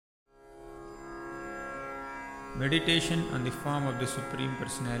Meditation on the form of the Supreme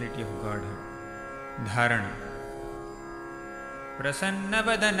Personality of Godhead. Dharana.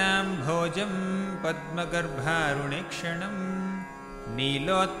 Prasannabadanam bhojam padmagarbharunekshanam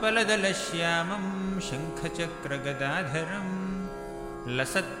Neelotpaladalashyamam Shankhachakragadadharam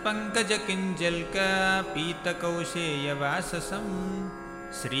Lasatpankajakinjalka Pītakauseyavasasam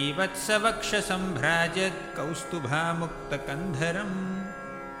Srivatsavakshasambhrajat Kaustubhamuktakandharam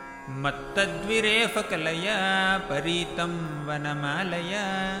Mattadvirefakalaya Paritam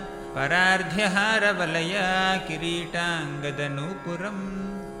Vanamalaya Parardhyaharavallaya Kireetangadanūpuram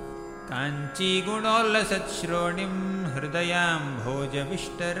Kanchigunollasatsronim Hridayam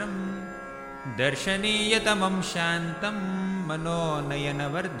Bhojavishtaram Darshaniyatamam Shantam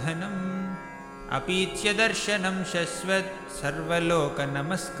Manonayanavardhanam Apītya darshanam shasvat Sarvaloka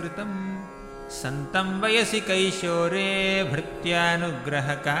namaskritam Santam vayasi kaishore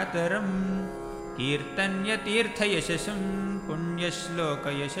Bhrittyanugrahakataram Kirtanya tirtha yashasam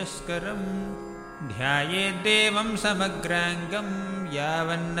Punyashloka yashaskaram Dhyayedevam samagrangam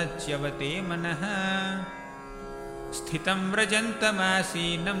Yavannachyavate manaha Sthitam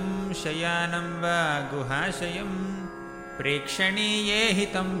vrajantamāsīnam Shayanam va guhāshayam Prekshaniye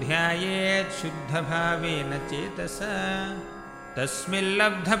hitam dhyayet Shuddha bhavena cetasa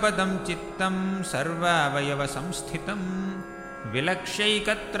Tasmillabdhapadam chittam Sarvavayava samsthitam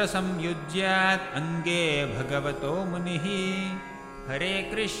Vilakshayikatra samyujyat Ange bhagavato munihi Hare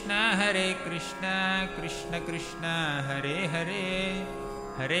Krishna Krishna Krishna Hare Hare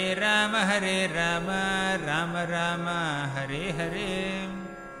Hare Rama Rama Rama Hare Hare